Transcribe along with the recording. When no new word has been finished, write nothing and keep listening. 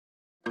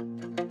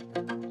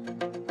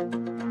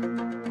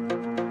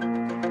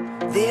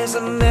There's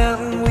a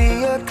mountain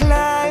we are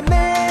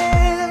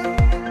climbing,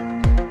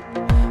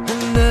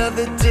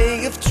 another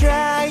day of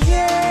trying,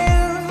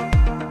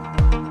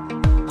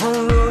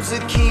 on roads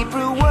that keep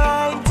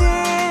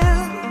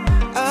rewinding.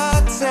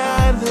 Our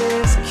time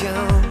has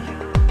come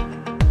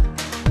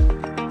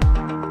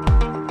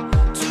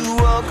to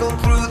walk on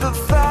through the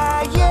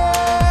fire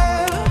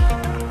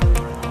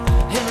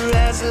and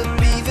rise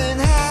up even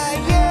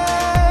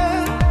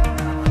higher,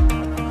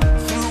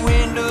 through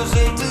windows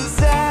of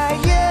desire.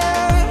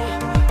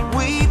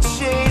 We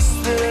chase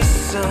the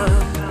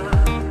sun,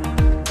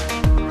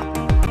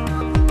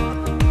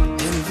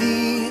 and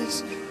these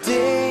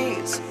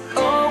days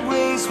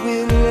always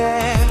will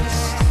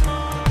last.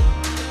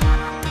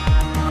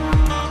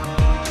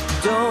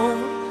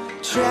 Don't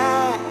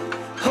try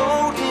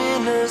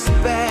holding us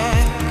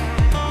back,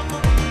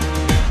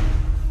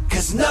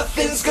 'cause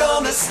nothing's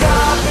gonna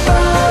stop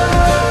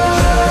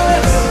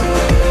us.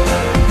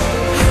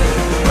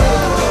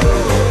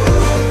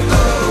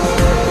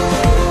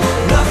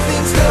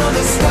 Nothing's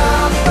gonna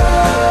stop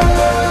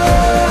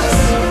us,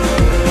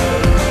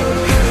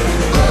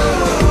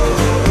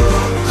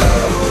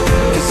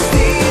 'cause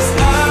these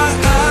are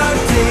our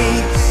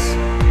days.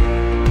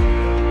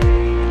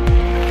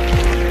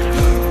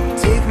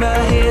 Take my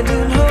hand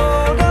and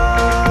hold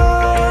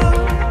on.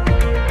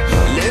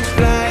 Let's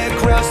fly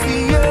across the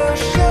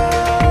ocean.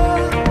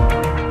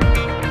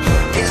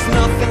 There's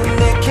nothing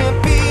that can't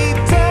be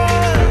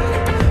done.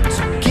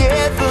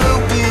 Together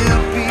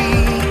we'll be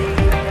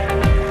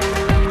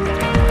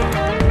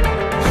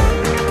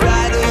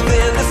brighter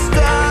than the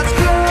stars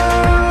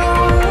glow,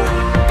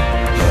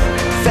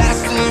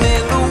 faster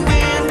than the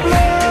wind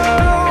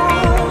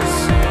blows.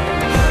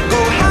 Go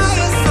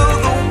higher so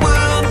the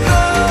world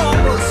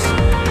knows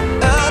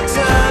our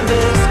time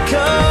has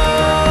come,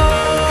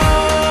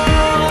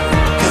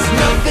 'cause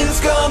nothing's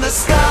gonna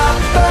stop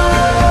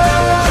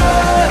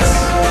us.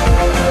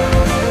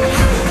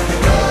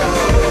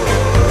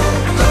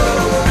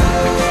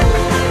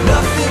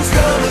 Nothing's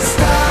gonna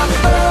stop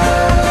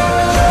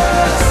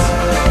us,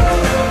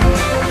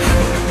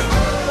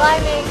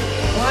 Climbing.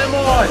 Climb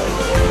on!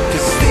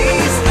 'cause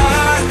these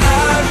are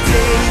our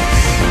days.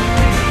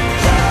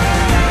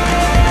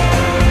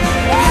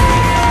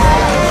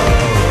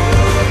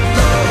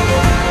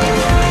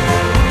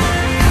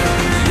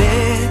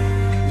 Let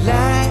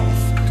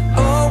life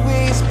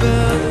always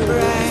burn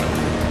bright.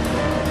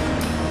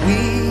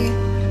 We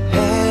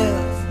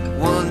have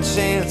one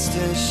chance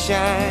to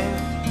shine.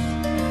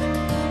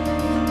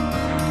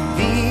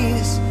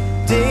 These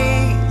days